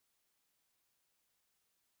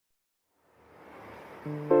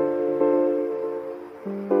Called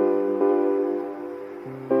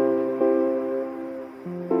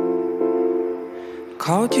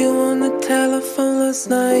you on the telephone last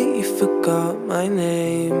night, you forgot my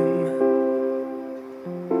name.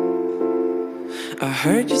 I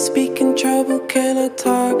heard you speak in trouble, can I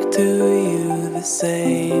talk to you the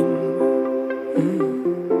same?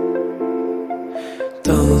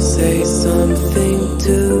 Don't say something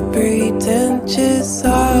too pretentious,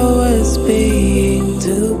 I was being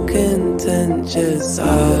too contentious.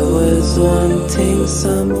 I was wanting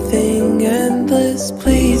something endless,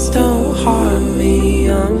 please don't harm me,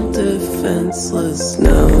 I'm defenseless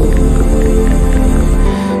now.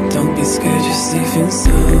 Don't be scared, you're safe and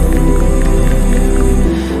sound,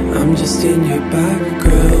 I'm just in your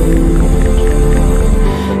background.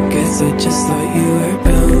 Guess I just thought you were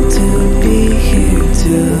bound to be here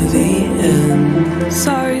till the end.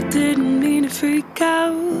 Sorry, didn't mean to freak out.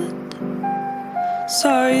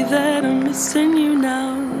 Sorry that I'm missing you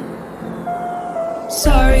now.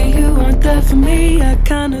 Sorry you weren't there for me. I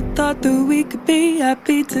kinda thought that we could be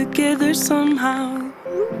happy together somehow.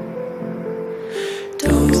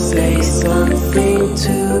 Don't say something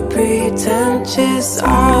too pretentious,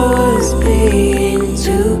 I was being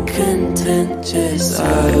too contentious.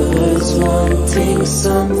 I was wanting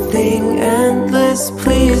something endless,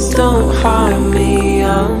 please don't harm me,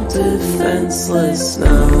 I'm defenseless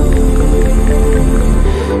now.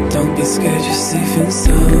 Don't be scared, you're safe and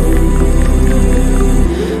sound,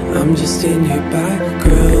 I'm just in your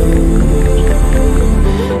background.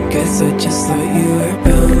 Guess I just thought you were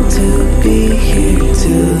bound to be here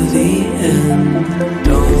till the end.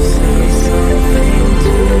 Don't say something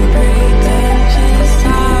too pretentious, I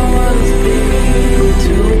was being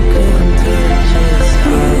too contentious. I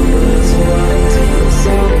was wanting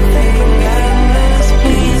something endless,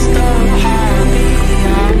 please don't harm me,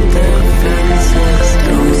 I'm defenseless.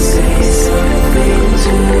 Don't say something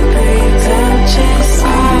too pretentious, I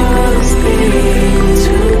was being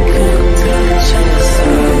too contentious. I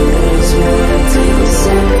was wanting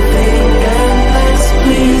something endless,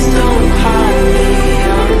 please don't harm me,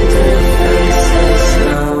 I'm defenseless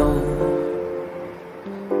now.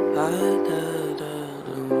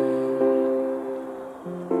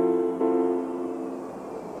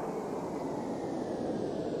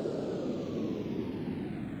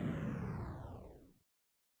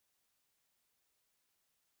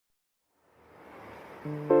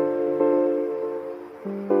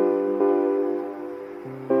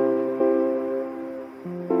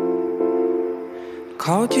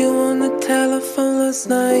 Called you on the telephone last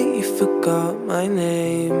night, you forgot my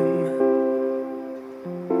name.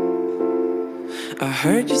 I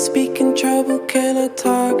heard you speak in trouble, can I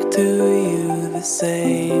talk to you the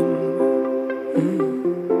same?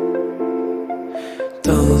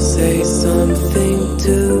 Don't say something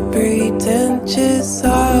too pretentious,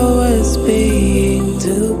 I was being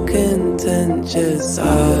too contentious.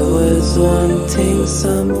 I was wanting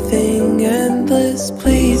something endless,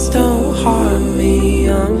 please don't harm me,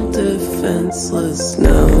 I'm defenseless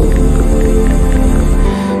now.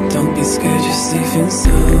 Don't be scared, you're safe and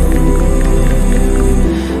sound,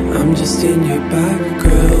 I'm just in your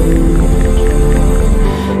background.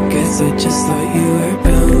 Guess I just thought you were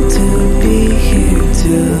bound to be here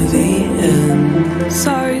till the end.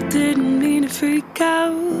 Sorry, didn't mean to freak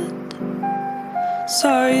out.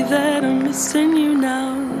 Sorry that I'm missing you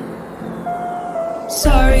now.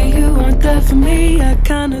 Sorry you weren't there for me. I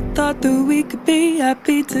kinda thought that we could be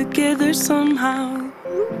happy together somehow.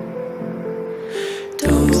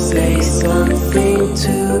 Don't say something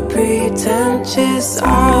too pretentious,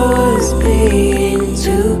 I was being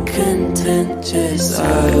too contentious.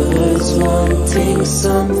 I was wanting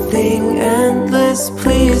something endless,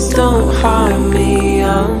 please don't harm me,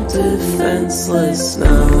 I'm defenseless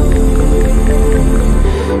now.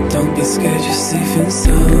 Don't be scared, you're safe and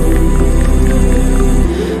sound,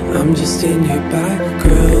 I'm just in your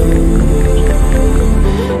background.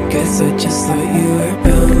 Guess I just thought you were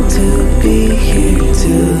bound to be here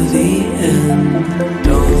till the end.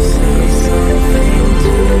 Don't say something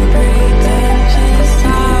too pretentious, I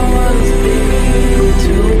was being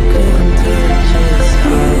too contentious. I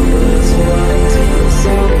was wanting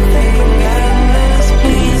something endless,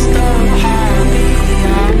 please don't harm me,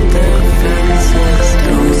 I'm defenseless.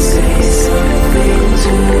 Don't say something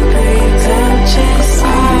too pretentious, I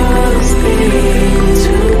was being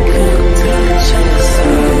too contentious.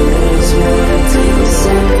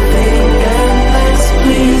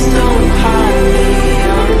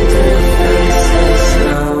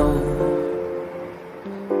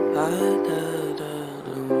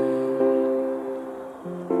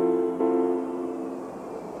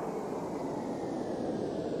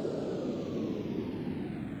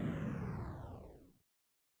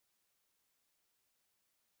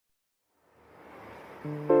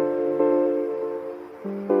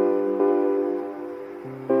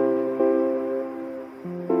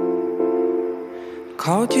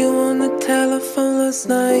 Called you on the telephone last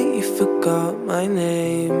night, you forgot my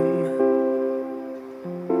name.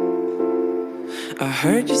 I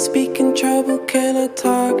heard you speaking trouble, can I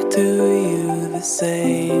talk to you the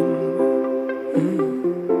same?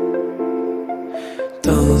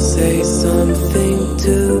 Don't say something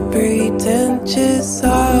too pretentious,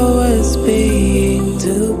 I was being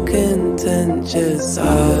too contentious.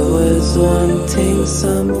 I was wanting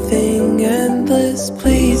something endless,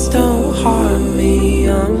 please don't harm me,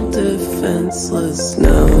 I'm defenseless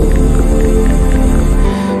now.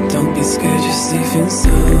 Don't be scared, you're safe and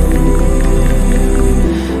sound,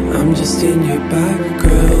 I'm just in your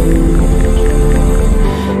background.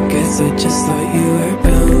 Guess I just thought you were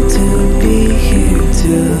bound to be here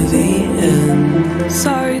till the end.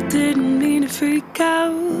 Sorry, didn't mean to freak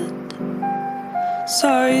out.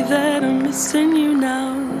 Sorry that I'm missing you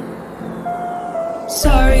now.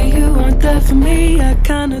 Sorry you weren't there for me. I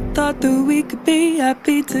kinda thought that we could be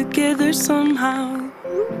happy together somehow.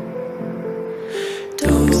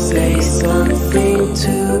 Don't say something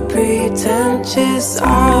too pretentious, I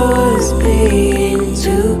was being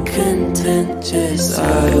too contentious.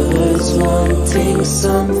 I was wanting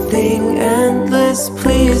something endless,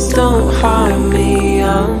 please don't harm me,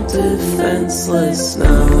 I'm defenseless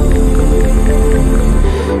now.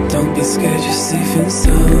 Don't be scared, you're safe and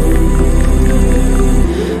sound,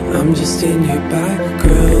 I'm just in your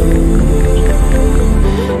background.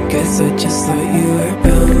 Guess I just thought you were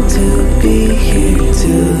bound to be here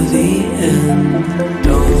till the end.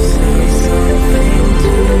 Don't say something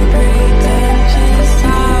too pretentious,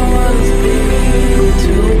 I was being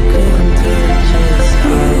too contentious.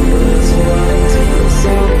 I was wanting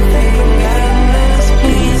something endless,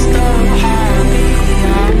 please don't harm me,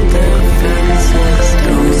 I'm defenseless.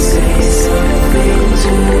 Don't say something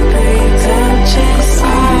too pretentious,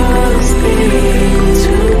 I was being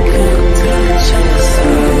too contentious.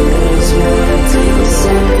 I was wanting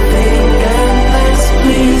something endless,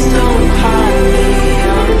 please don't harm me,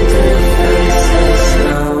 I'm defenseless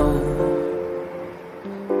now.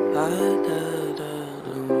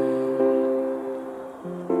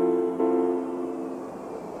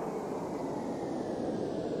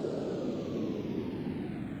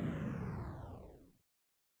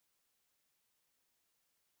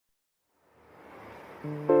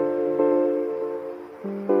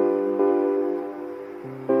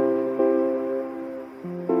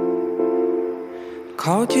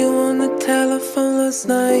 Called you on the telephone last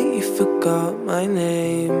night, you forgot my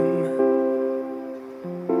name.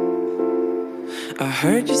 I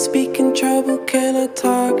heard you speaking trouble, can I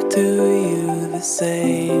talk to you the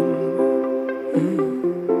same?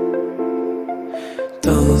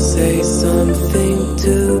 Don't say something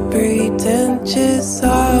too pretentious,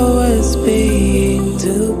 I was being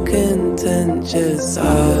too contentious.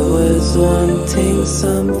 I was wanting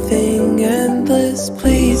something endless,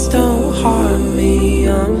 please don't harm me,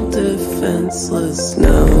 I'm defenseless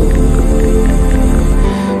now.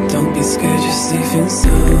 Don't be scared, you're safe and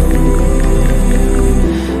sound,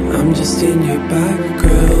 I'm just in your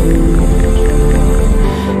background.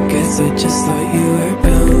 Guess I just thought you were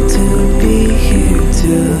bound to be here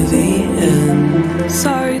till the end.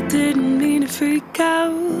 Sorry, didn't mean to freak out.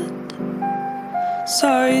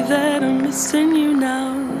 Sorry that I'm missing you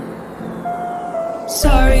now.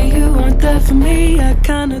 Sorry you weren't there for me. I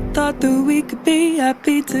kinda thought that we could be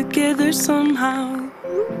happy together somehow.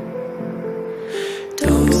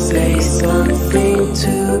 Don't say something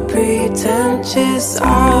too pretentious, I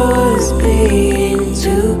was being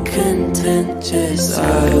too contentious.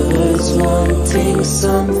 I was wanting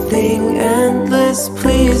something endless,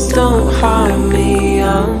 please don't harm me,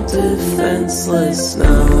 I'm defenseless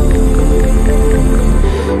now.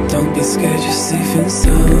 Don't be scared, you're safe and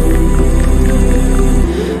sound,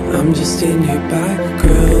 I'm just in your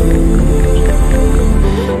background.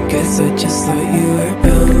 Guess I just thought you were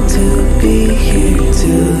bound to be here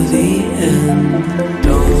till the end.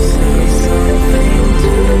 Don't say something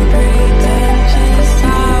too pretentious,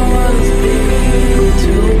 I was being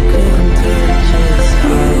too contentious.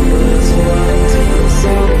 I was wanting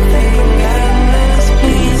something endless,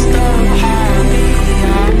 please don't harm me,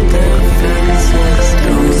 I'm defenseless.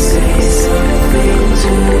 Don't say something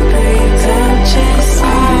too pretentious,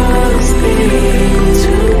 I was being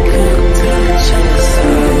too contentious.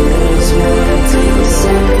 I was wanting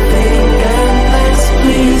something endless,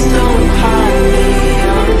 please don't harm me,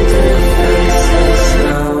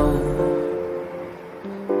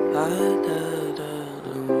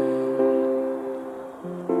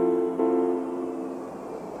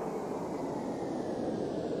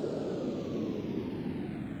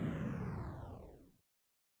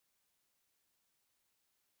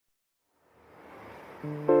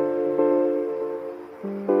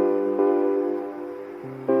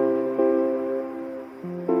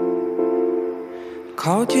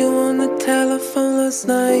 Called you on the telephone last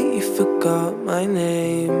night, you forgot my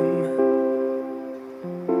name.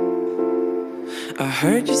 I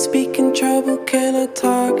heard you speak in trouble, can I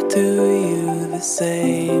talk to you the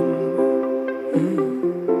same?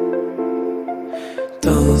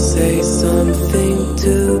 Don't say something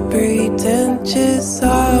too pretentious,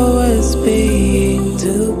 I was being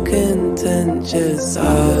too contentious.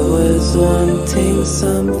 I was wanting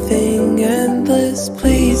something endless,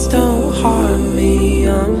 please don't harm me,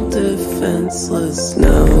 I'm defenseless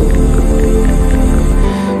now.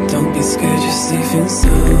 Don't be scared, you're safe and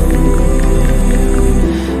sound,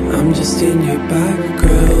 I'm just in your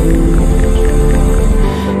background.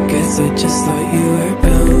 Guess I just thought you were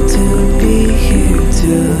bound to be here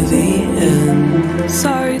till the end.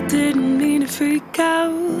 Sorry, didn't mean to freak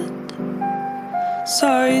out.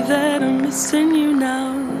 Sorry that I'm missing you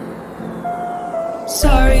now.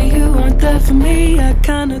 Sorry you weren't there for me, I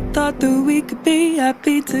kinda thought that we could be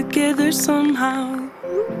happy together somehow.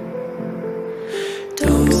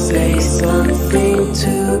 Don't say something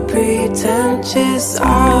too pretentious, I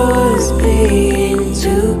was being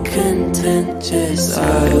too contentious.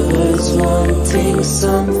 I was wanting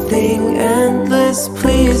something endless,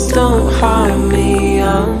 please don't harm me,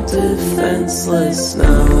 I'm defenseless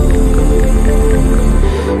now.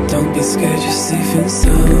 Don't be scared, you're safe and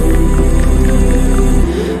sound,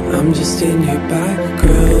 I'm just in your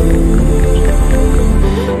background.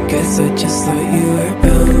 Guess I just thought you were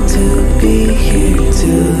bound to be here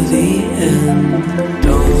till the end.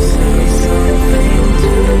 Don't say something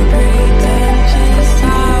too pretentious,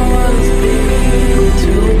 I was being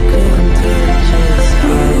too contentious.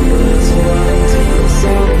 I was wanting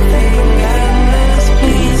something endless,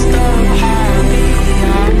 please don't harm me,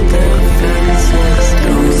 I'm defenseless.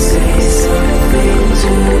 Don't say something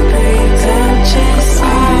too pretentious,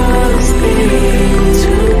 I was being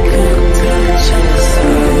too contentious.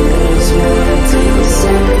 I was wanting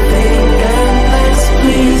something endless,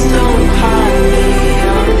 please don't harm me,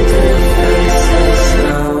 I'm defenseless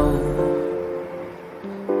now.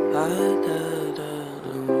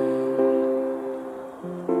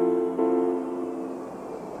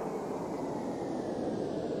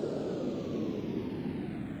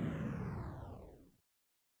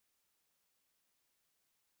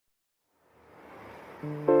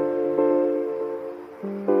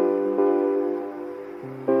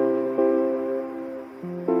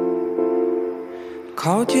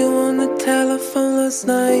 Called you on the telephone last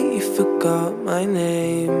night, you forgot my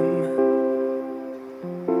name.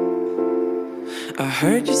 I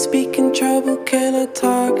heard you speak in trouble, can I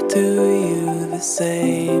talk to you the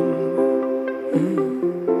same?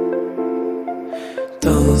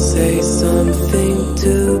 Don't say something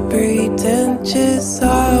too pretentious,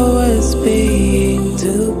 I was being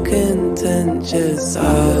too contentious.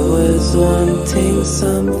 I was wanting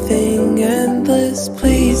something endless,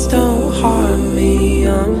 please don't harm me,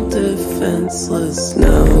 I'm defenseless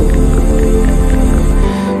now.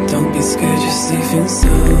 Don't be scared, you're safe and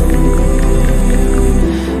sound,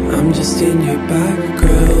 I'm just in your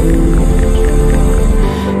background.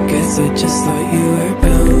 Guess I just thought you were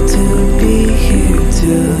bound to be here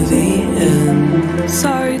till the end.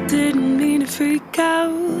 Sorry, didn't mean to freak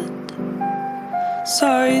out.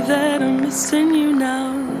 Sorry that I'm missing you now.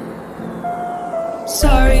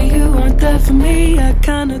 Sorry you weren't there for me, I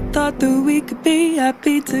kinda thought that we could be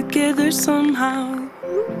happy together somehow.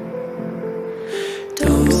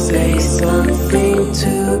 Don't say something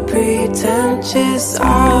too pretentious,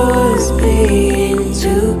 I was being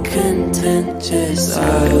too contentious. I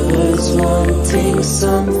was wanting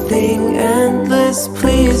something endless,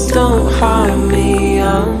 please don't harm me,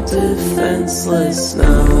 I'm defenseless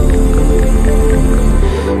now.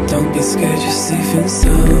 Don't be scared, you're safe and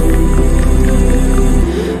sound,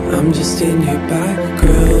 I'm just in your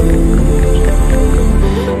background.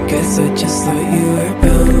 Guess I just thought you were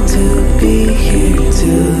bound to be here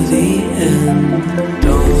till the end.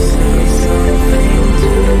 Don't say something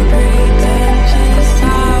too pretentious,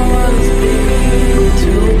 I was being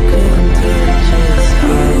too contentious.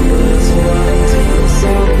 I was wanting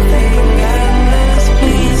something endless,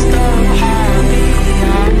 please don't harm me,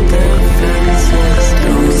 I'm defenseless.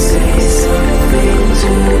 Don't say something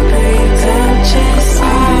too pretentious,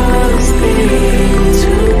 I was being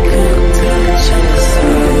too contentious.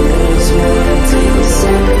 I was wanting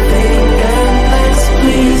something endless,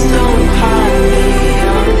 please don't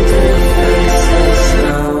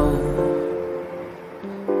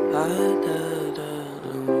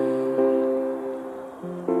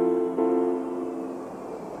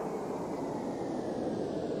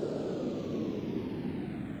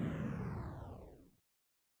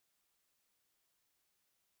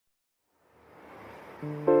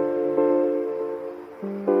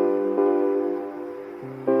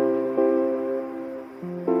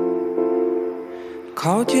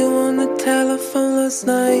Called you on the telephone last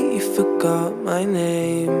night, you forgot my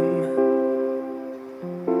name.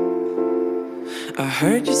 I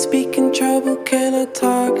heard you speak in trouble, can I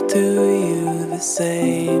talk to you the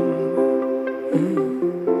same?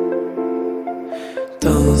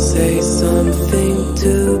 Don't say something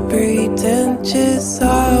too pretentious,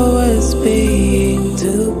 I was being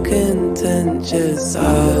too contentious.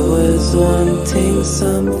 I was wanting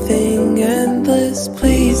something endless,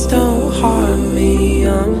 please don't harm me,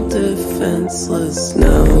 I'm defenseless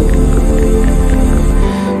now.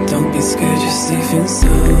 Don't be scared, you're safe and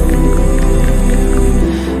sound,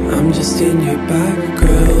 I'm just in your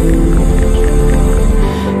background.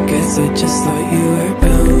 Guess I just thought you were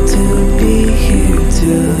bound to be here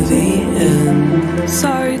till the end.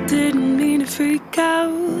 Sorry, didn't mean to freak out.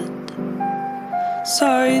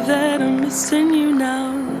 Sorry that I'm missing you now.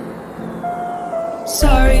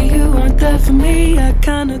 Sorry you weren't there for me, I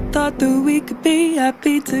kinda thought that we could be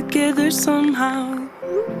happy together somehow.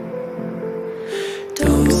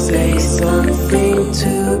 Don't say something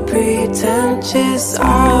too pretentious, I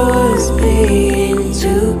was being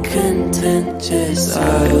too contentious. I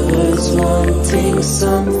was wanting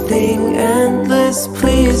something endless,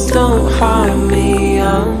 please don't harm me,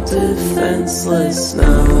 I'm defenseless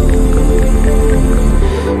now.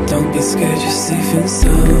 Don't be scared, you're safe and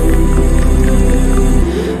sound,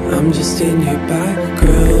 I'm just in your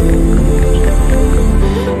background.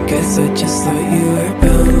 Guess I just thought you were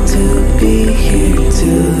bound to be here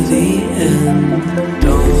till the end.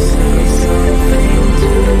 Don't say something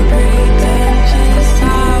too pretentious,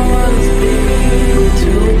 I was being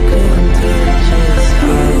too contentious.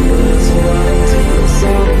 I was wanting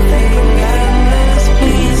something endless,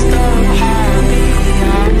 please don't harm me,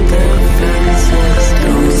 I'm defenseless.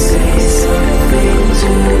 Don't say something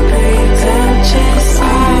too pretentious,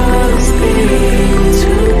 I was being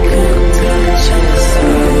too contentious. I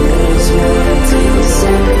was wanting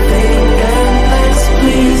something endless,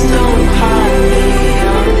 please don't harm me,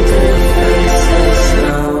 I'm defenseless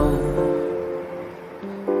now.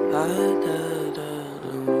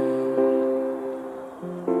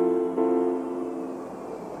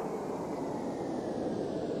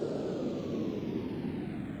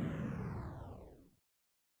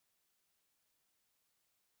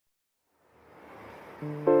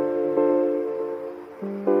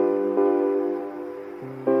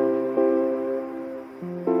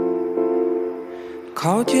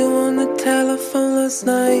 Called you on the telephone last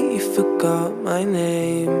night, you forgot my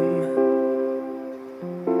name.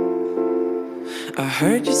 I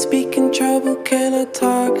heard you speak in trouble, can I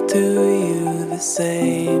talk to you the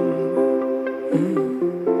same?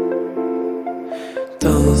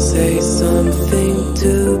 Don't say something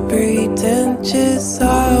too pretentious,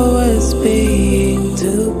 I was being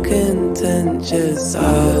too contentious.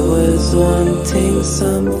 I was wanting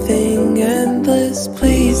something endless,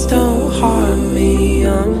 please don't harm me,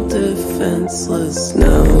 I'm defenseless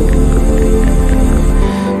now.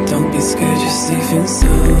 Don't be scared, you're safe and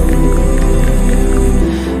sound,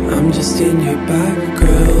 I'm just in your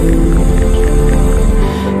background.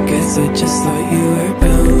 Guess I just thought you were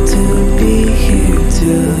bound to be here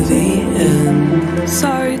till the end.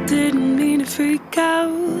 Sorry, didn't mean to freak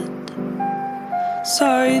out.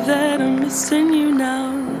 Sorry that I'm missing you now.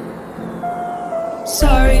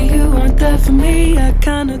 Sorry you weren't there for me, I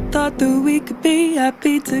kinda thought that we could be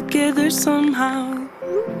happy together somehow.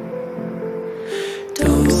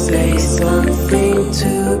 Don't say something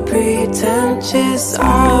too pretentious, I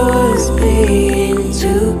was being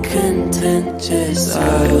too contentious. I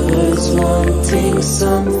was wanting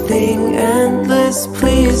something endless,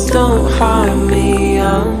 please don't harm me,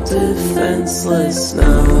 I'm defenseless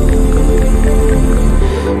now.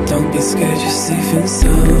 Don't be scared, you're safe and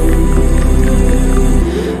sound,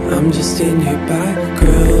 I'm just in your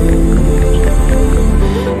background.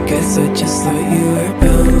 Guess I just thought you were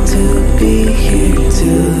bound to be here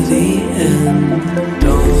till the end.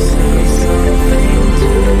 Don't say something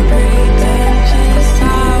too pretentious,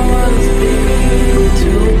 I was being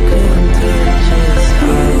too contentious.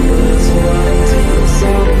 I was wanting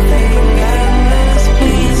something endless,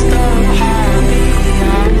 please don't harm me,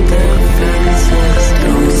 I'm defenseless.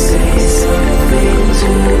 Don't say something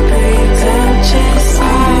too pretentious,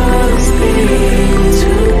 I was being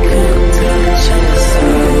too contentious.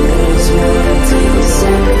 I was wanting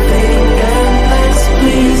something endless,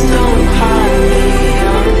 please don't harm me,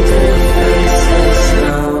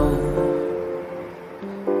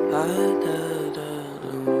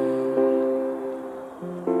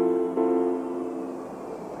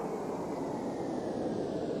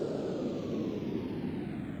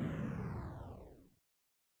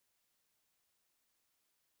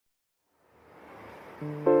 Called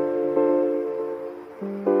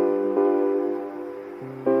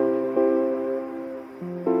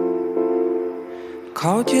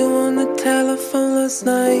you on the telephone last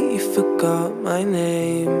night, you forgot my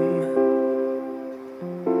name.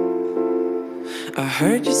 I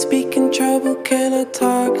heard you speak in trouble, can I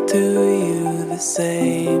talk to you the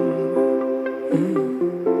same?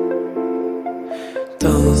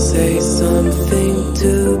 Don't say something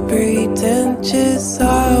too pretentious,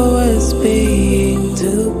 I was being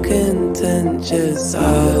too contentious.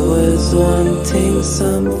 I was wanting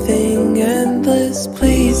something endless,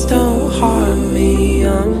 please don't harm me,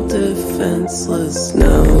 I'm defenseless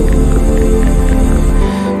now.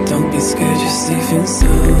 Don't be scared, you're safe and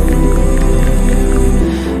sound,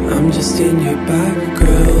 I'm just in your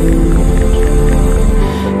background.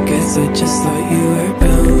 Guess I just thought you were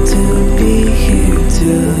bound to be here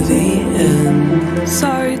till the end.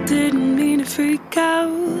 Sorry, didn't mean to freak out.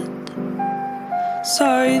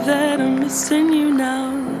 Sorry that I'm missing you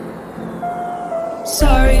now.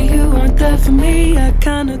 Sorry you weren't there for me, I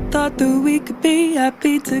kinda thought that we could be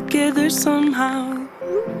happy together somehow.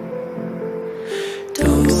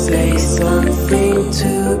 Don't say something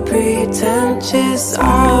too pretentious,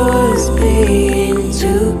 I was being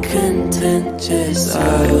too contentious.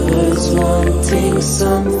 I was wanting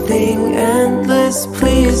something endless,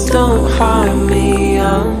 please don't harm me,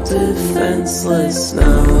 I'm defenseless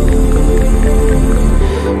now.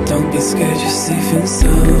 Don't be scared, you're safe and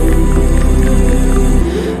sound,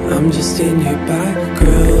 I'm just in your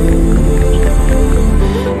background.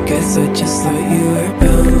 Guess I just thought you were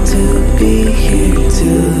bound to be here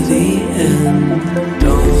till the end.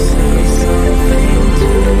 Don't say something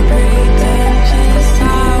too pretentious, I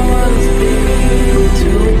was being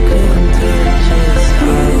too contentious. I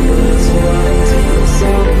was wanting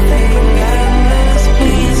something endless,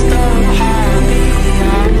 please don't harm me,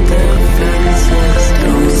 I'm defenseless.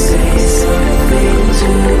 Don't say something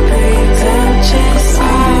too pretentious, I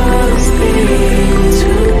was being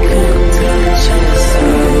too contentious. I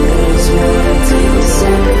was wanting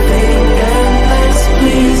something endless,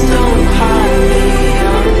 please don't harm me,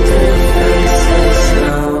 I'm defenseless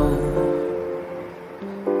now.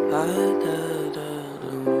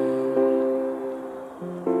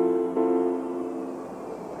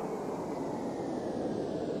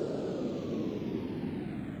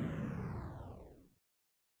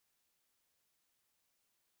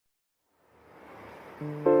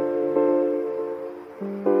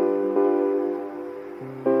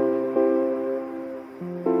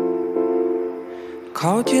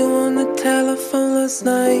 Called you on the telephone last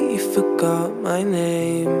night, you forgot my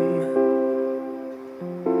name.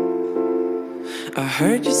 I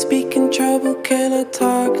heard you speak in trouble, can I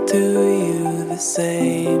talk to you the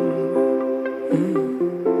same?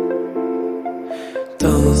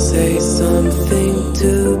 Don't say something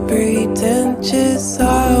too pretentious,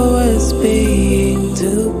 I was being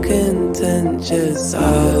too contentious.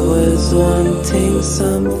 I was wanting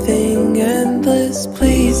something endless,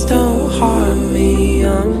 please don't harm me,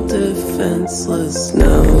 I'm defenseless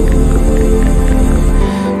now.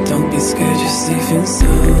 Don't be scared, you're safe and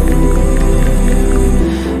sound,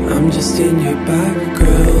 I'm just in your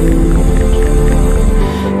background.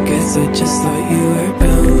 Guess I just thought you were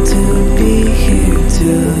bound to be here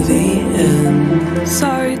till the end.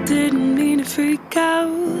 Sorry, didn't mean to freak out.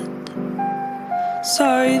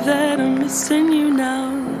 Sorry that I'm missing you now.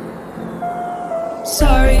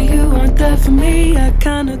 Sorry you weren't there for me, I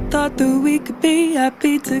kinda thought that we could be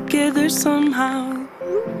happy together somehow.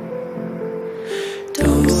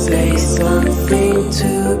 Don't say something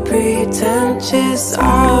too pretentious,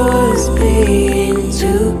 I was being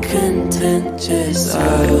too contentious. I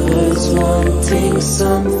was wanting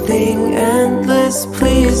something endless,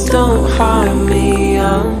 please don't harm me,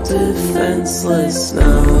 I'm defenseless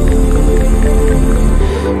now.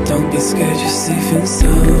 Don't be scared, you're safe and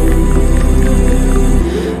sound,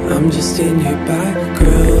 I'm just in your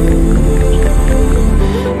background.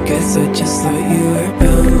 Guess I just thought you were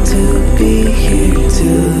bound to be here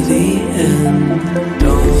till the end.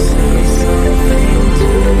 Don't say something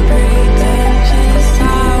too pretentious, I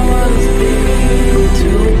was being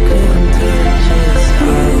too contentious. I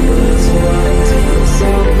was wanting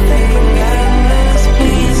something endless,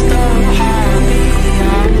 please don't harm me,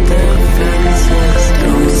 I'm defenseless.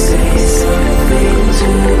 Don't say something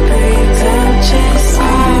too pretentious, I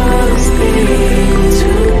was being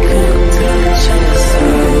too contentious. I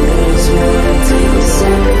was wanting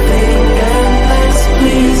something endless,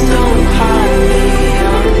 please don't harm me,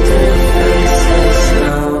 I'm defenseless.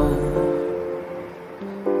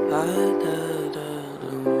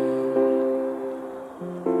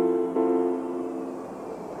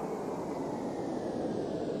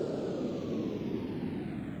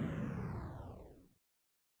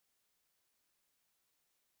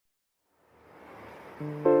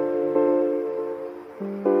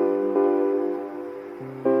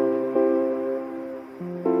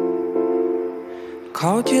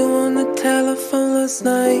 Called you on the telephone last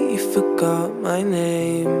night, you forgot my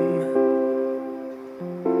name.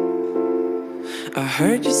 I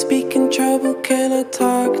heard you speak in trouble, can I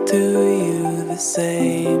talk to you the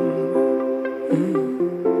same?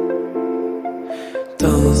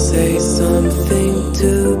 Don't say something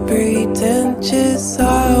too pretentious,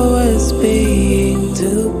 I was being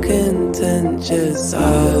too contentious.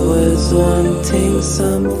 I was wanting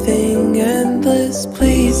something endless,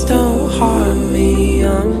 please don't harm me,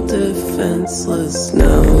 I'm defenseless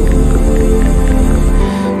now.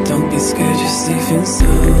 Don't be scared, you're safe and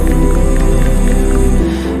sound,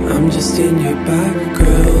 I'm just in your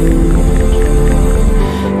background.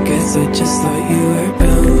 Guess I just thought you were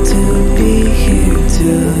bound to be here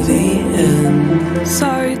till the end.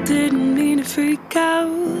 Sorry, didn't mean to freak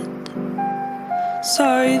out.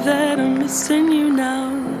 Sorry that I'm missing you now.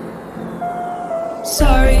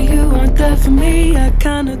 Sorry you weren't there for me. I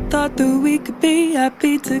kinda thought that we could be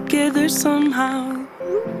happy together somehow.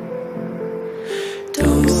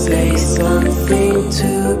 Don't say something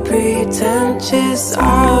too pretentious,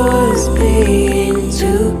 I was being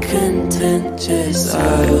too contentious.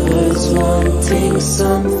 I was wanting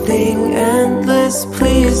something endless,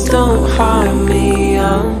 please don't harm me,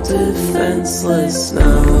 I'm defenseless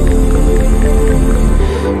now.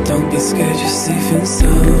 Don't be scared, you're safe and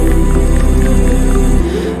sound,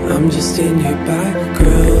 I'm just in your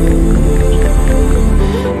background.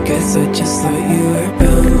 Guess I just thought you were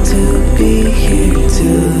bound to be here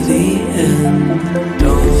till the end.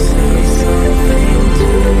 Don't say something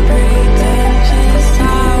too pretentious,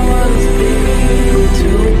 I was being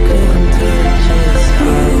too contentious.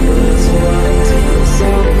 I was wanting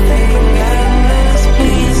something endless,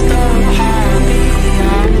 please don't harm me,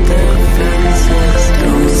 I'm defenseless.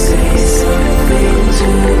 Don't say something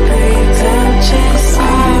too pretentious,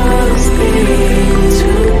 I was being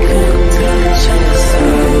too contentious.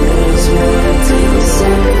 I was wanting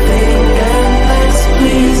something endless,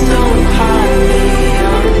 please don't harm me,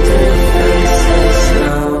 I'm defenseless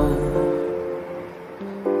now.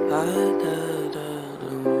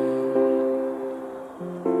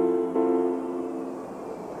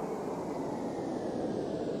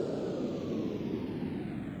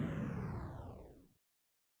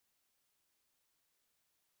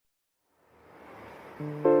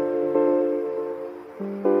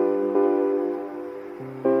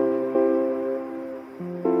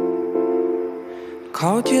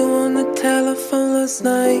 Called you on the telephone last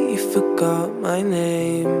night, you forgot my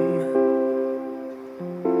name.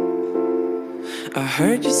 I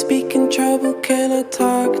heard you speak in trouble, can I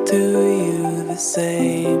talk to you the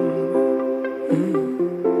same?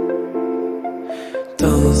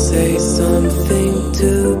 Don't say something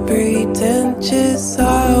too pretentious,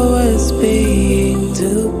 I was being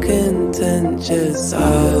too contentious.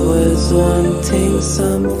 I was wanting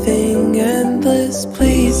something endless,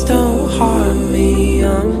 please don't harm me,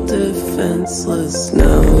 I'm defenseless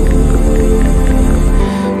now.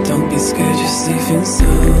 Don't be scared, you're safe and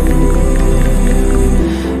sound,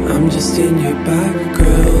 I'm just in your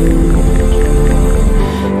background.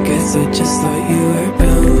 Guess I just thought you were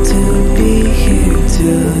bound to be here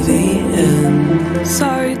till the end.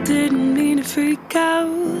 Sorry, didn't mean to freak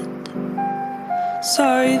out.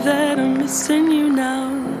 Sorry that I'm missing you now.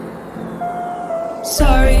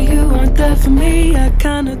 Sorry you weren't there for me. I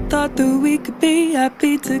kinda thought that we could be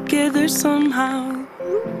happy together somehow.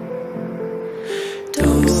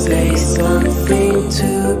 Don't say something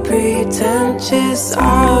too pretentious,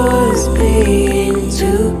 I was being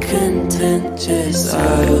too contentious. I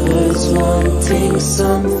was wanting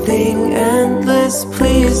something endless,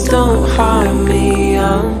 please don't harm me,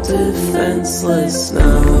 I'm defenseless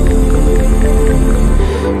now.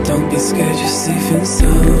 Don't be scared, you're safe and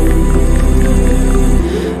sound,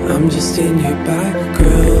 I'm just in your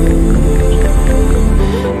background.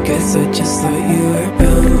 Guess I just thought you were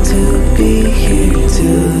bound to be here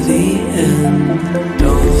till the end.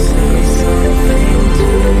 Don't say something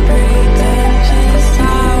too pretentious,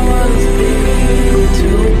 I was being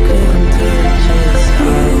too contentious.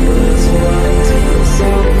 I was wanting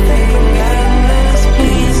something endless,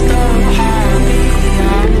 please don't harm me,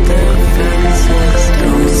 I'm defenseless.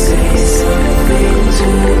 Don't say something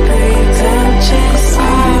too pretentious,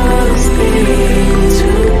 I was being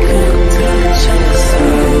too contentious.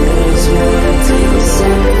 I was wanting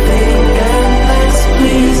something endless,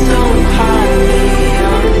 please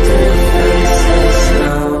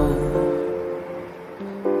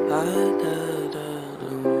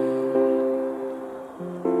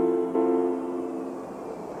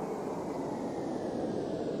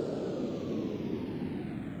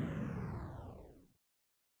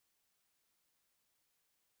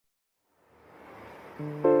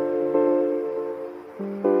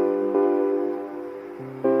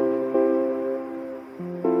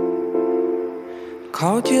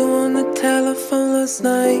Called you on the telephone last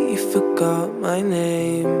night, you forgot my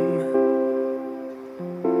name.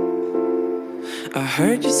 I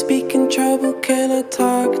heard you speak in trouble, can I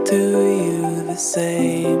talk to you the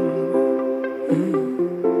same?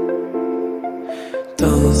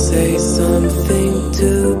 Don't say something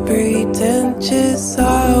too pretentious,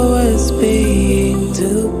 I was being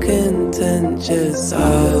too contentious.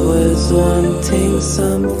 I was wanting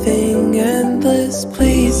something endless,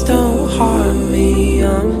 please don't harm me,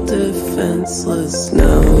 I'm defenseless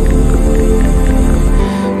now.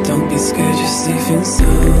 Don't be scared, you're safe and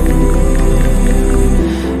sound,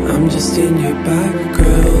 I'm just in your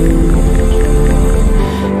background.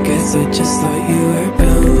 Guess I just thought you were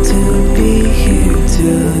bound to be here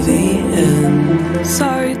till the end.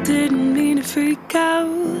 Sorry, didn't mean to freak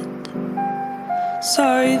out.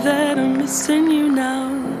 Sorry that I'm missing you now.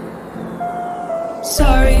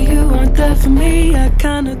 Sorry you weren't there for me. I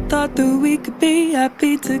kinda thought that we could be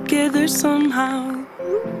happy together somehow.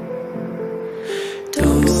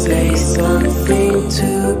 Don't say something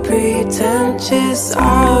too pretentious,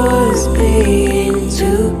 I was being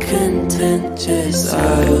too contentious. I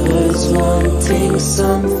was wanting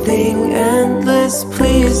something endless,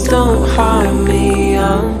 please don't harm me,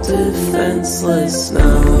 I'm defenseless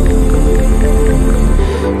now.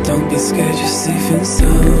 Don't be scared, you're safe and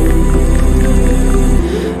sound,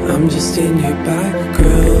 I'm just in your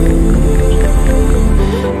background.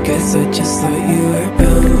 Guess I just thought you were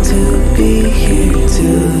bound to be here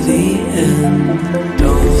till the end.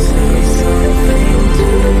 Don't say something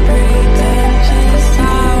too pretentious,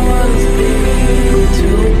 I was being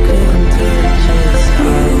too contentious.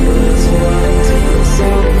 I was wanting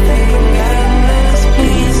something endless,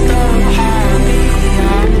 please don't harm me,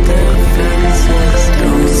 I'm defenseless.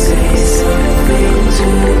 Don't say something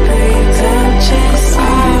too pretentious,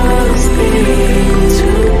 I was being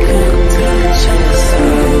too contentious. I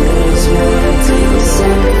was wanting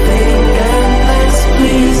something endless,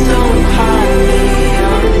 please don't harm me,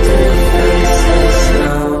 I'm defenseless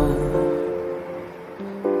now.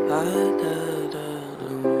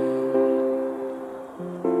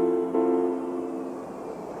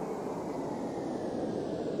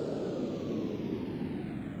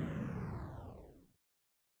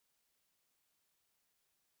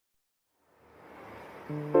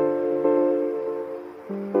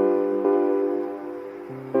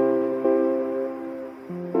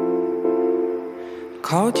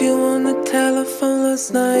 Called you on the telephone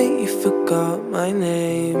last night, you forgot my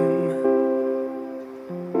name.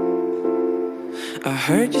 I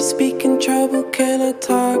heard you speak in trouble, can I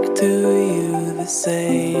talk to you the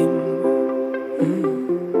same?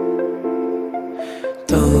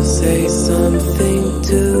 Don't say something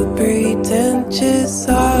too pretentious,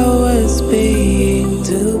 I was being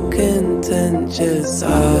too contentious.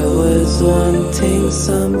 I was wanting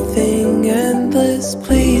something endless,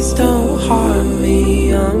 please don't harm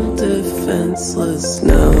me, I'm defenseless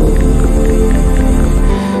now.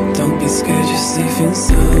 Don't be scared, you're safe and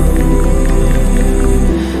sound,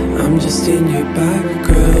 I'm just in your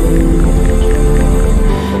background.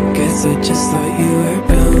 Guess I just thought you were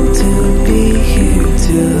bound to be here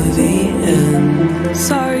till the end.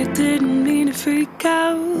 Sorry, didn't mean to freak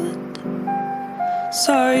out.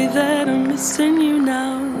 Sorry that I'm missing you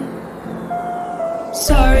now.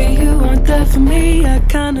 Sorry you weren't there for me. I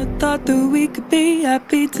kinda thought that we could be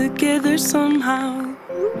happy together somehow.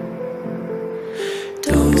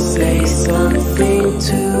 Don't say something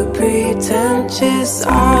too pretentious,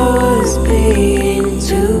 I was being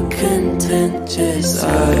too contentious.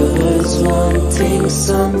 I was wanting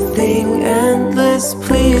something endless,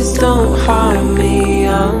 please don't harm me,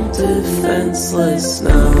 I'm defenseless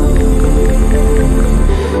now.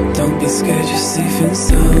 Don't be scared, you're safe and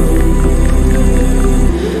sound,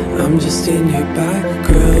 I'm just in your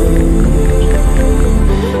background.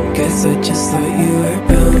 Guess I just thought you were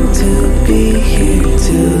bound to be here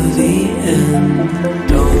till the end.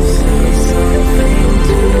 Don't say something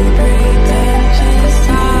too pretentious,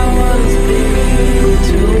 I was being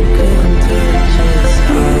too contentious.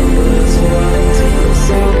 I was wanting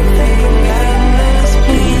something endless,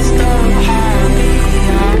 please don't harm me,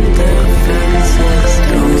 I'm defenseless.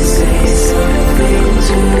 Don't say something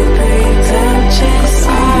too pretentious,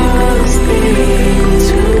 I was being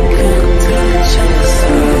too contentious.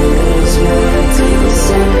 I was wanting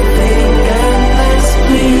something endless,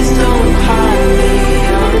 please don't harm me.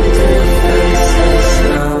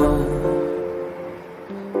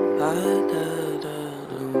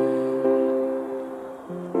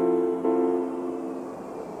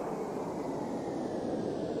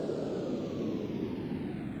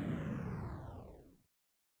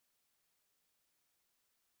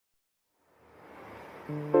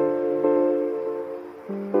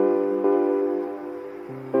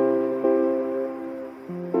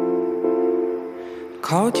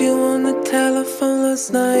 Called you on the telephone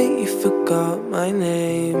last night, you forgot my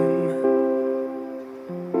name.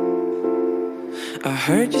 I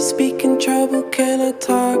heard you speak in trouble, can I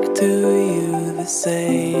talk to you the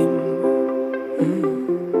same?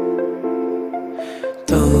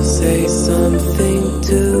 Don't say something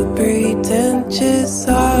too pretentious,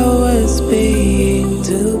 I was being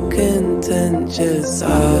too contentious.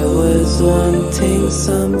 I was wanting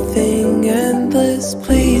something endless,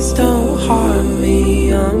 please don't harm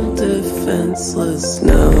me, I'm defenseless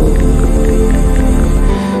now.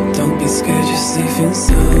 Don't be scared, you're safe and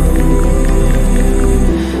sound.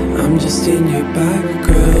 I'm just in your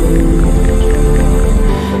background.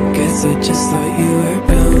 Guess I just thought you were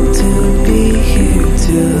bound to be here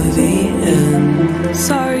till the end.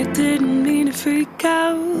 Sorry, didn't mean to freak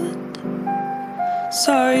out.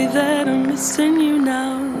 Sorry that I'm missing you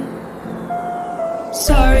now.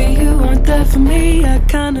 Sorry you weren't there for me. I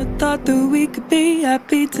kinda thought that we could be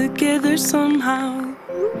happy together somehow.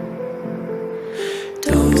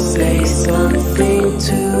 Don't say something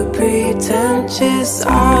too pretentious, I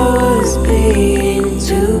was being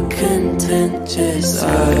too contentious.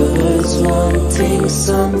 I was wanting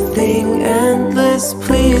something endless,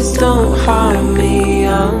 please don't harm me,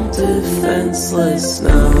 I'm defenseless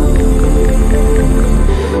now.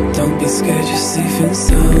 Don't be scared, you're safe and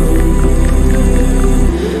sound.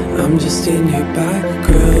 I'm just in your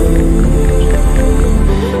background.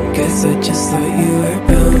 Guess I just thought you were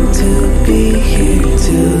bound to be here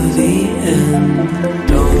till the end.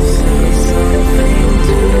 Don't say something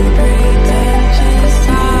too pretentious,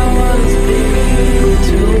 I was being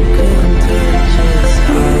too contentious.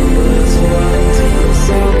 I was wanting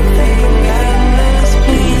something endless,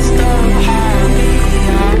 please don't harm me,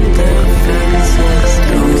 I'm defenseless.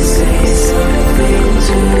 Don't say something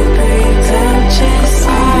too pretentious,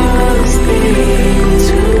 I was being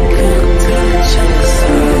too contentious.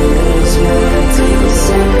 I was wanting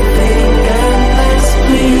something endless,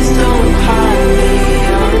 please don't harm me,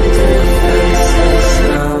 I'm defenseless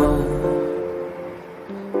now.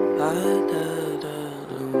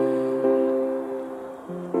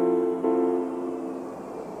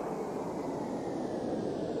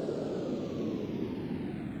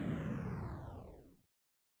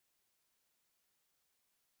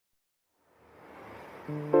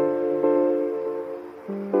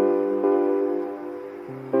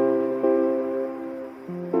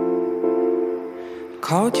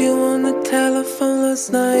 Called you on the telephone last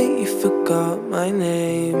night, you forgot my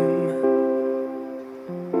name.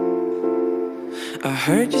 I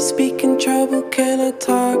heard you speak in trouble, can I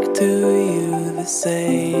talk to you the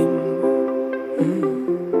same?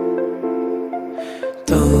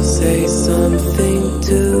 Don't say something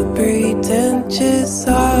too pretentious,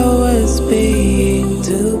 I was being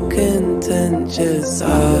too contentious.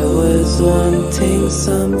 I was wanting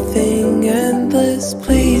something endless,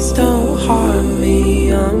 please don't harm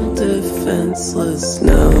me, I'm defenseless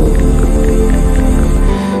now.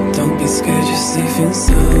 Don't be scared, you're safe and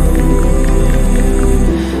sound.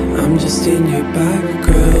 I'm just in your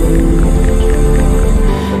background.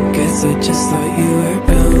 Guess I just thought you were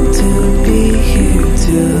bound to be here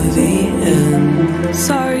till the end.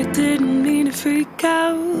 Sorry, didn't mean to freak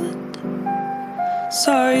out.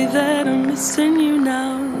 Sorry that I'm missing you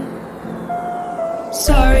now.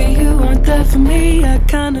 Sorry you weren't there for me. I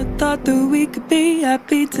kinda thought that we could be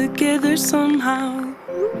happy together somehow.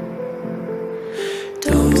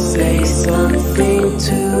 Don't say something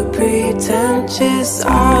too pretentious,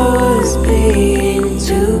 I was being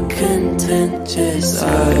too contentious.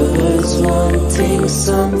 I was wanting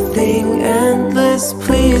something endless,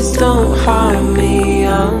 please don't harm me,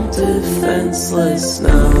 I'm defenseless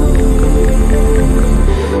now.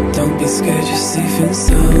 Don't be scared, you're safe and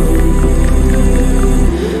sound.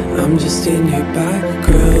 I'm just in your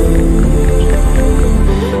background.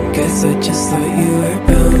 Guess I just thought you were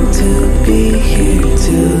bound to be here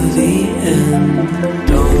till the end.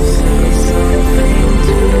 Don't say something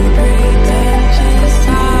too pretentious,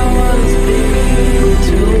 I was being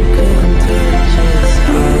too contentious.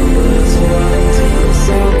 I was wanting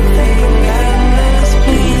something endless,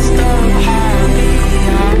 please don't harm me,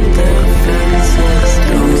 I'm defenseless.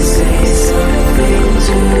 Don't say something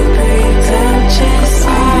too pretentious,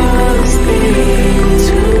 I was being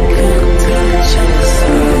too contentious.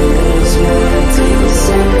 I was wanting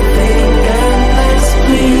something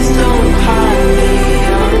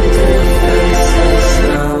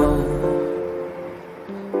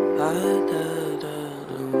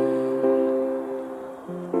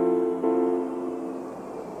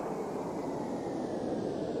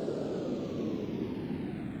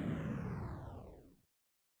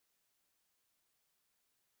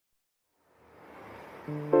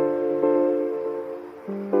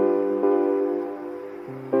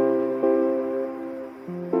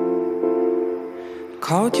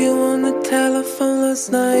Called you on the telephone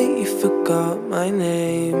last night, you forgot my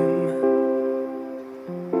name.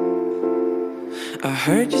 I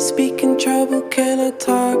heard you speak in trouble, can I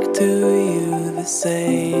talk to you the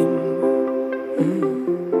same?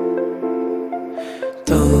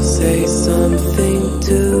 Don't say something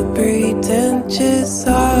too pretentious,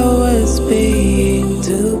 I was being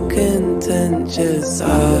too contentious.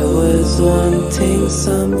 I was wanting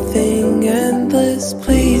something endless,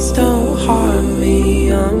 please don't harm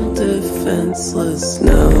me, I'm defenseless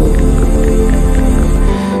now.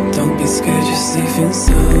 Don't be scared, just leaving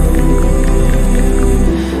soon.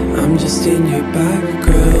 I'm just in your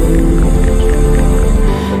background.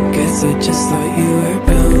 Guess I just thought you were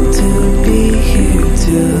bound to be here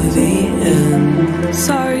till the end.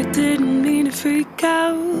 Sorry, didn't mean to freak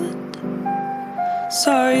out.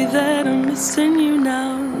 Sorry that I'm missing you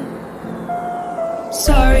now.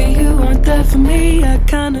 Sorry you weren't there for me. I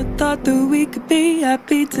kinda thought that we could be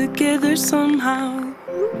happy together somehow.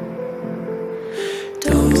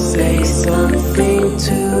 Don't say something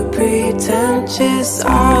too pretentious,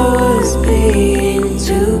 I was being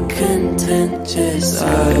too contentious.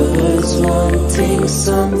 I was wanting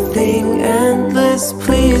something endless,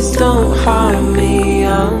 please don't harm me,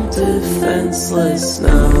 I'm defenseless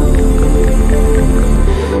now.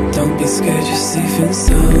 Don't be scared, just leaving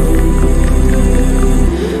soon.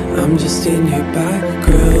 I'm just in your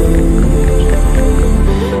background.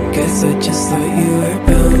 Guess I just thought you were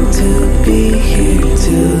bound to be here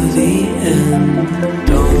till the end.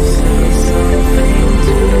 Don't say something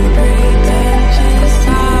too pretentious,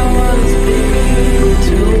 I was being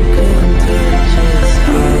too contentious.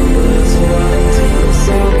 I was wanting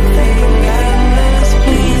something endless,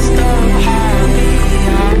 please don't harm me,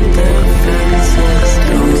 I'm defenseless.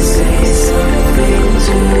 Don't say something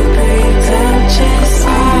too pretentious,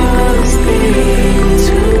 I was being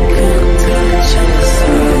too contentious.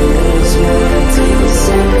 I was wanting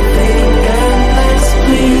something endless,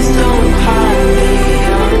 please don't harm me,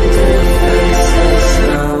 I'm defenseless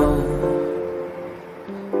now.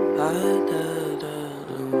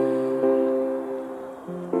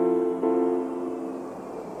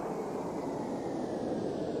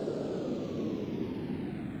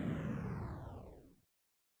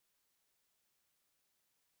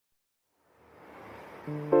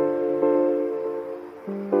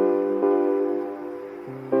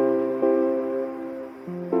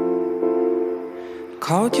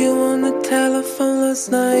 Called you on the telephone last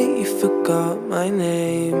night, you forgot my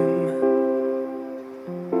name.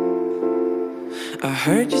 I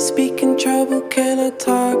heard you speak in trouble, can I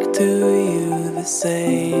talk to you the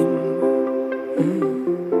same?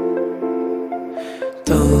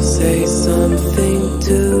 Don't say something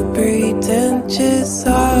too pretentious,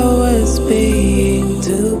 I was being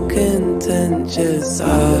too contentious.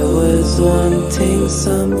 I was wanting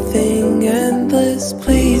something endless,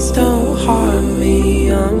 please don't harm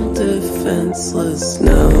me, I'm defenseless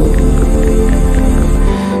now.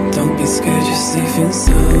 Don't be scared, just leaving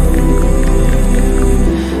soon.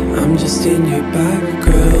 I'm just in your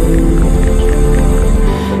background.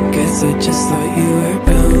 Guess I just thought you were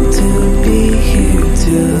bound to be here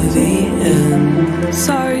till the end.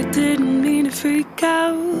 Sorry, didn't mean to freak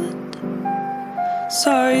out.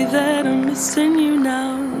 Sorry that I'm missing you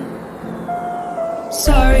now.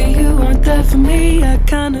 Sorry you weren't there for me. I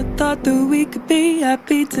kinda thought that we could be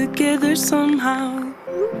happy together somehow.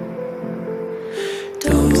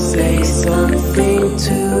 Don't say something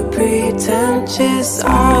too pretentious,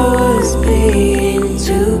 I was being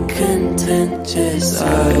too contentious.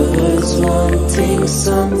 I was wanting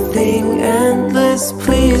something endless,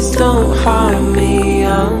 please don't harm me,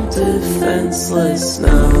 I'm defenseless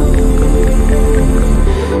now.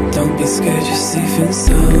 Don't be scared, just leaving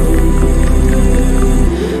soon.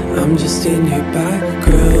 I'm just in your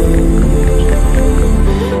background.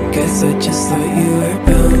 Guess I just thought you were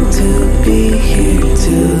bound to be here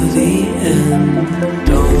till the end.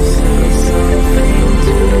 Don't say something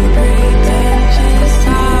too pretentious,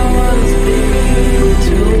 I was being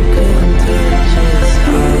too contentious.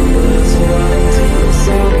 I was wanting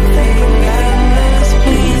something endless,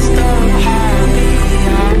 please don't harm me,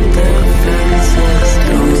 I'm defenseless.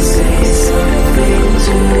 Don't say something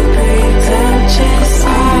too pretentious,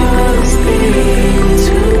 I was being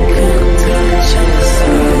too contentious.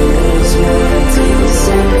 I was wanting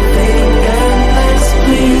something endless,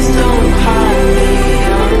 please don't harm me,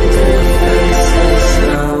 I'm defenseless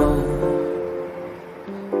now.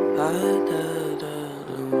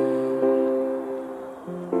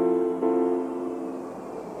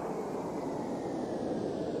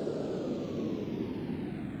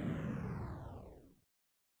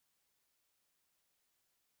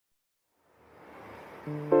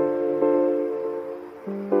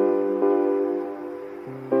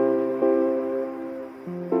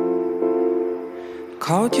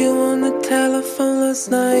 Called you on the telephone last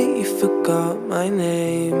night, you forgot my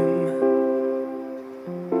name.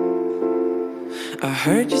 I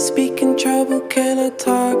heard you speak in trouble, can I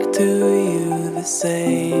talk to you the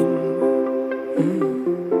same?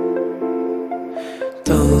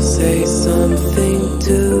 Don't say something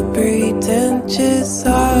too pretentious,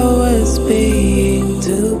 I was being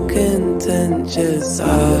too contentious.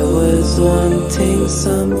 I was wanting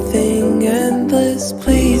something endless,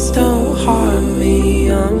 please don't harm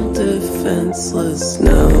me, I'm defenseless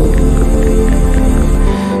now.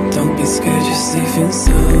 Don't be scared, just leaving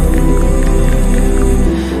soon.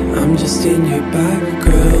 I'm just in your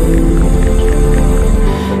background.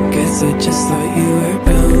 Guess I just thought you were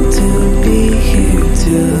bound to be here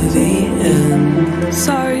till the end.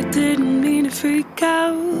 Sorry, didn't mean to freak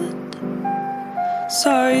out.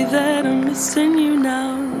 Sorry that I'm missing you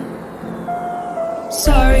now.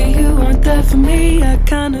 Sorry you weren't there for me. I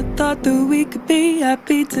kinda thought that we could be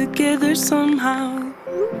happy together somehow.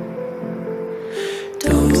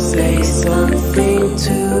 Don't say something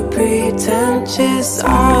too pretentious,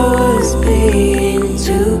 I was being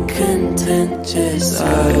too contentious.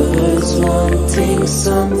 I was wanting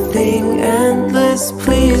something endless,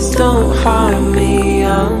 please don't harm me,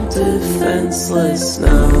 I'm defenseless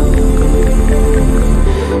now.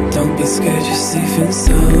 Don't be scared, just leaving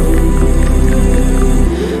soon.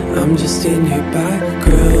 I'm just in your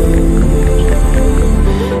background.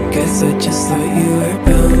 Guess I just thought you were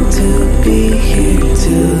bound to be here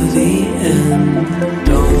till the end.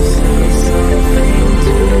 Don't say something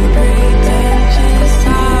too pretentious,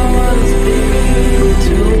 I was being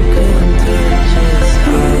too contentious.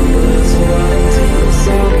 I was wanting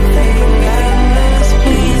something endless,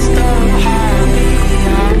 please don't harm me,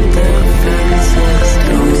 I'm defenseless.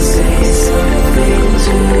 Don't say something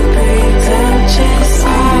too pretentious,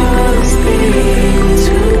 I was being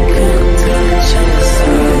too contentious.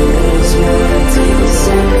 I was wanting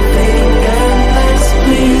something endless,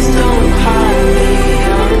 please don't harm me,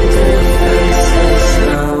 I'm defenseless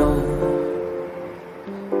now.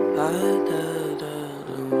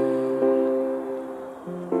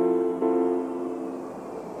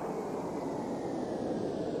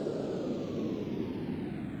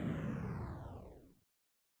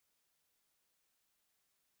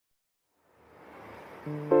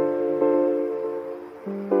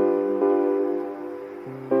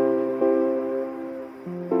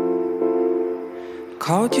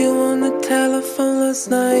 Called you on the telephone last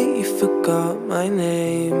night, you forgot my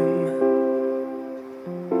name.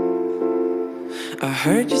 I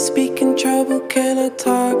heard you speak in trouble, can I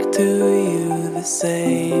talk to you the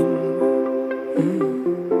same?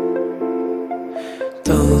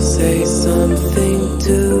 Don't say something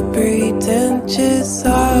too pretentious,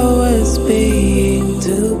 I was being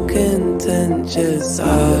too contentious.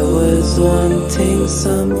 I was wanting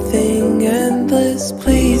something endless,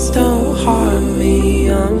 please don't harm me,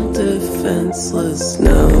 I'm defenseless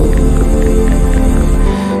now.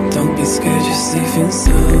 Don't be scared, just leaving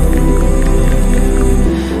soon.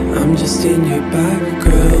 I'm just in your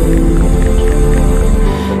background.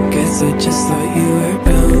 Guess I just thought you were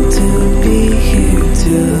bound to be here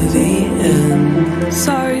till the end.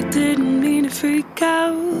 Sorry, didn't mean to freak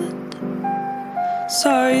out.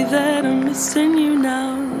 Sorry that I'm missing you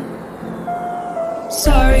now.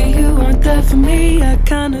 Sorry you weren't there for me. I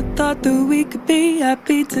kinda thought that we could be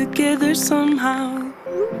happy together somehow.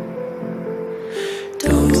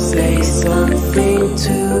 Don't say something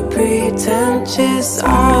too pretentious,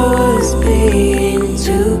 I was being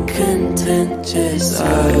too contentious. I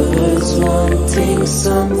was wanting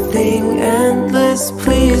something endless,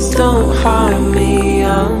 please don't harm me,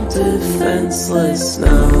 I'm defenseless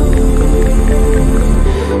now.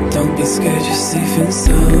 Don't be scared, just leaving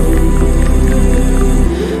soon.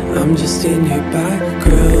 I'm just in your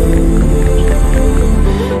background.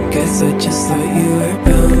 Guess I just thought you were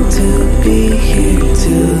bound to be here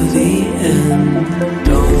till the end.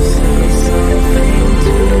 Don't say something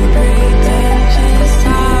too pretentious,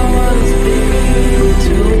 I was being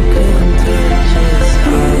too contentious.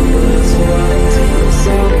 I was wanting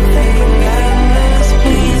something endless,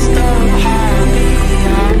 please don't harm me,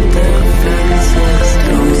 I'm defenseless.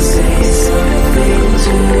 Don't say something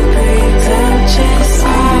too pretentious,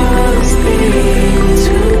 I was being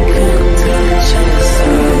too contentious.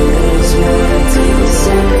 I was wanting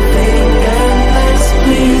something endless,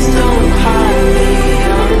 please don't harm me.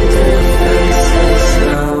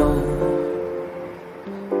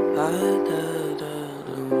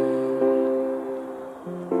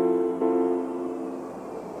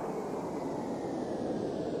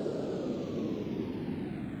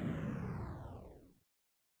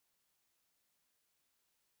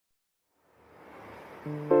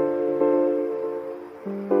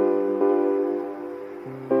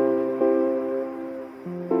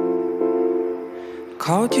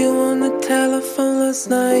 Called you on the telephone last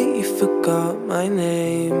night, you forgot my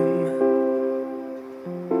name.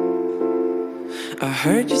 I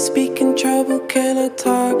heard you speak in trouble, can I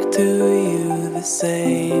talk to you the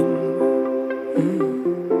same?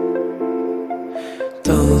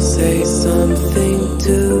 Don't say something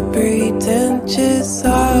too pretentious,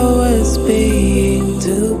 I was being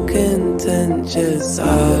too contentious.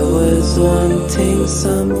 I was wanting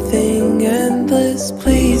something endless,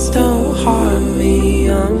 please don't harm me,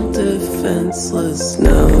 I'm defenseless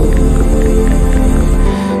now.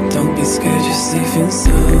 Don't be scared, you're safe and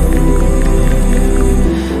sound,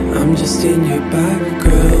 I'm just in your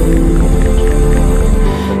background.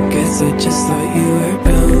 Guess I just thought you were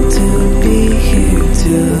bound to be here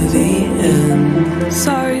till the end.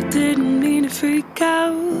 Sorry, didn't mean to freak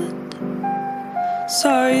out.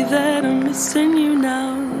 Sorry that I'm missing you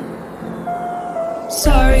now.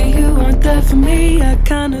 Sorry you weren't there for me. I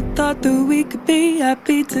kinda thought that we could be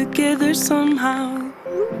happy together somehow.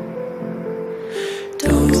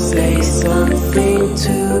 Don't say something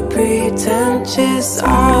too pretentious, I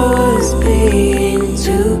was being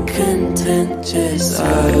too contentious.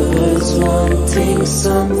 I was wanting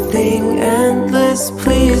something endless,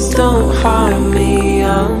 please don't harm me,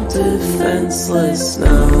 I'm defenseless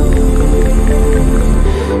now.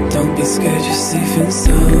 Don't be scared, you're safe and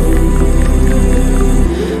sound,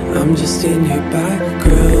 I'm just in your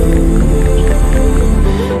background.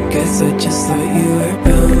 Guess I just thought you were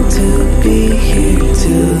bound to be here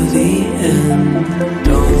till the end.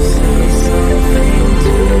 Don't say something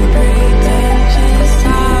too pretentious,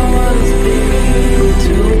 I was being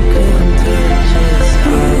too contentious.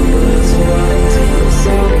 I was wanting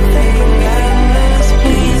something endless,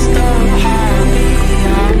 please don't harm me,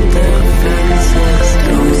 I'm defenseless.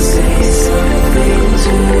 Don't say something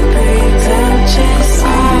too pretentious,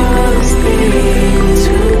 I was being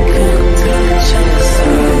too contentious.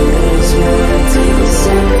 I was wanting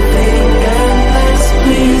something endless,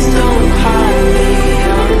 please don't harm me,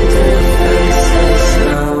 I'm defenseless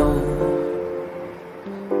now.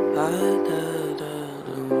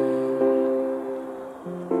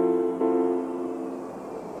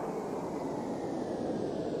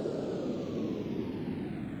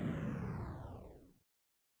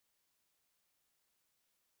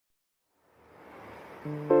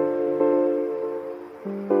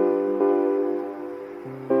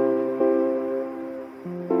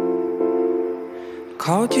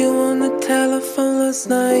 Called you on the telephone last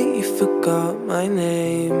night, you forgot my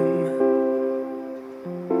name.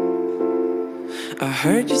 I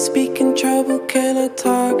heard you speak in trouble, can I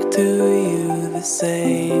talk to you the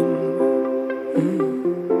same?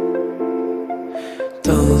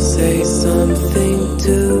 Don't say something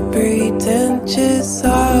too pretentious,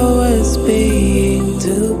 I was being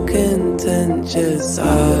too contentious.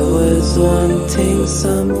 I was wanting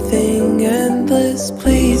something endless,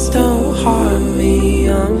 please don't harm me,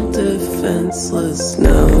 I'm defenseless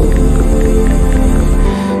now.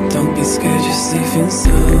 Don't be scared, you're safe and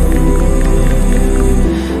sound,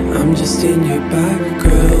 I'm just in your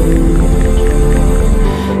background.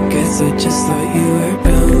 Guess I just thought you were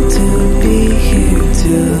bound to be here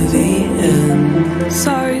till the end.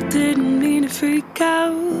 Sorry, didn't mean to freak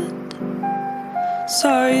out.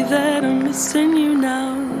 Sorry that I'm missing you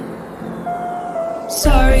now.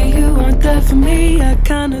 Sorry you weren't there for me. I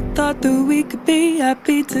kinda thought that we could be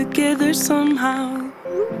happy together somehow.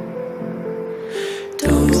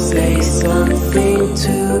 Don't say something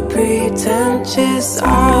too pretentious, I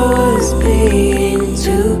was being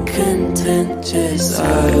too contentious. I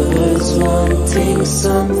was wanting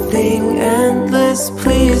something endless,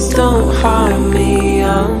 please don't harm me,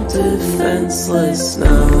 I'm defenseless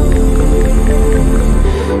now.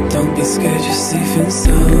 Don't be scared, you're safe and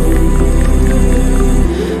sound,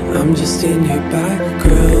 I'm just in your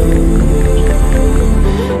background.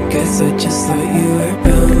 Guess I just thought you were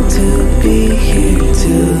bound to be here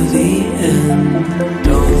till the end.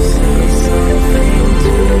 Don't say something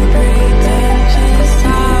too pretentious,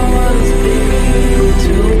 I was being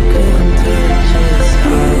too contentious.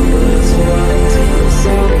 I was wanting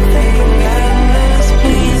something endless,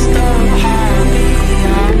 please don't harm me,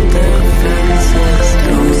 I'm defenseless.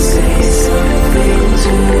 Don't say something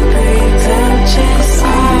too pretentious,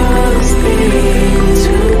 I was being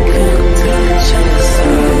too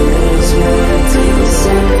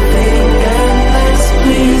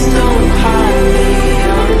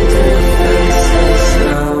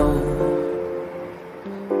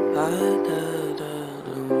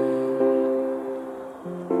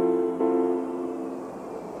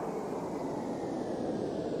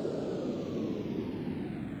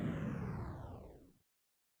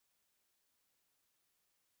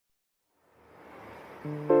Called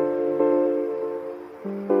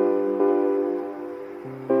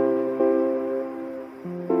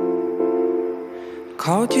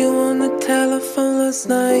you on the telephone last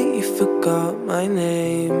night, you forgot my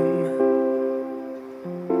name.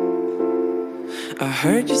 I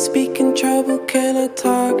heard you speaking trouble, can I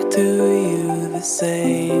talk to you the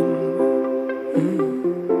same?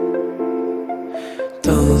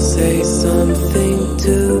 Don't say something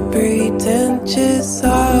too pretentious,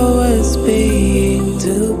 I was being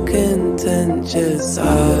too contentious.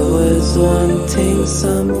 I was wanting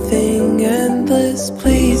something endless,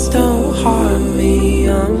 please don't harm me,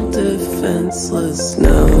 I'm defenseless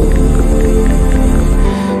now.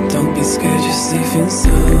 Don't be scared, you're safe and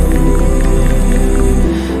sound,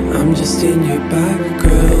 I'm just in your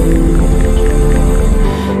background.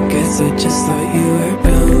 Guess I just thought you were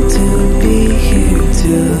bound to be here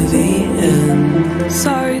till the end.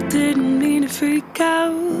 Sorry, didn't mean to freak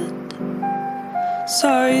out.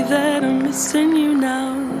 Sorry that I'm missing you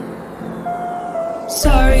now.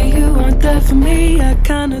 Sorry you weren't there for me. I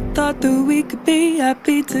kinda thought that we could be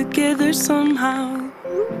happy together somehow.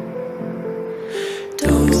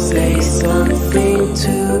 Don't say something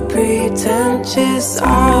too pretentious,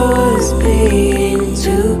 I was being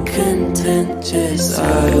too contentious.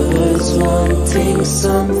 I was wanting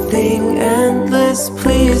something endless,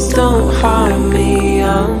 please don't harm me,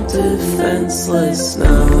 I'm defenseless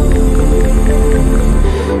now.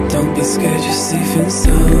 Don't be scared, you're safe and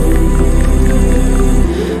sound,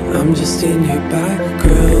 I'm just in your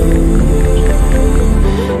background.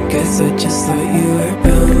 Guess I just thought you were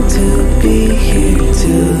bound to be here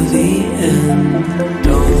till the end.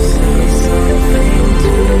 Don't say something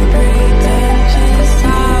too pretentious, I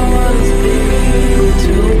was being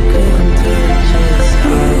too contentious. I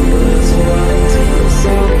was wanting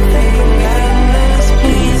something endless,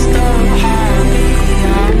 please don't harm me,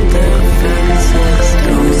 I'm defenseless.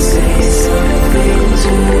 Don't say something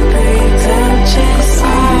too pretentious, I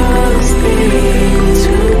was being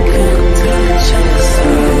too contentious. I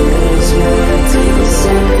was wanting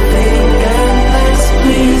something endless,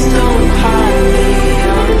 please don't harm me,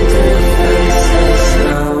 I'm defenseless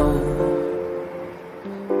now.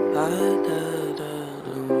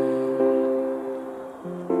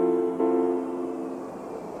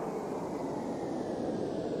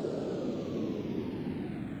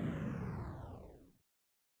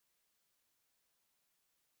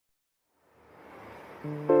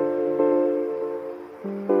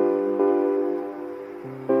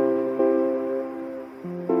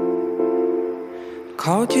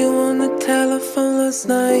 Called you on the telephone last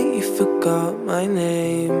night, you forgot my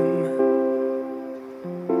name.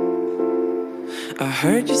 I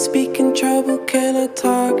heard you speaking trouble, can I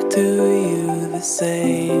talk to you the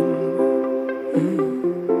same?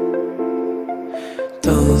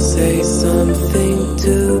 Don't say something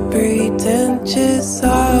too pretentious,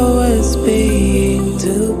 I was being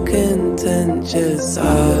too contentious.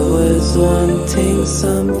 I was wanting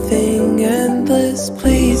something endless,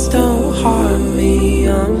 please don't harm me,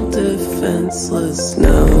 I'm defenseless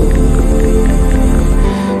now.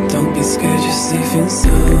 Don't be scared, you're safe and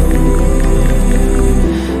sound,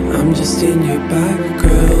 I'm just in your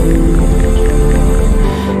background.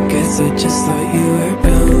 Guess I just thought you were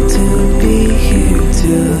bound to be here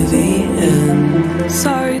till the end.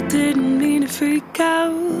 Sorry, didn't mean to freak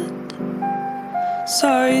out.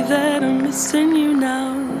 Sorry that I'm missing you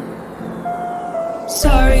now.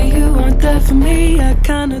 Sorry you weren't there for me. I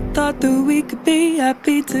kinda thought that we could be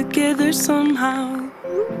happy together somehow.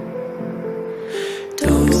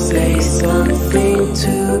 Don't say something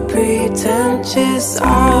too pretentious,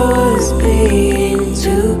 I was being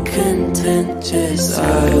too contentious.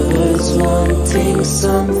 I was wanting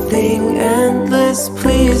something endless,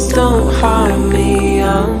 please don't harm me,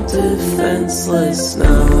 I'm defenseless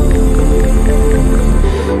now.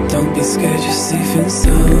 Don't be scared, you're safe and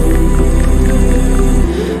sound,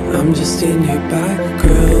 I'm just in your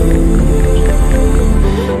background.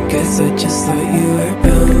 Guess I just thought you were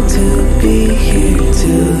bound to be here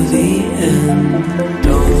till the end.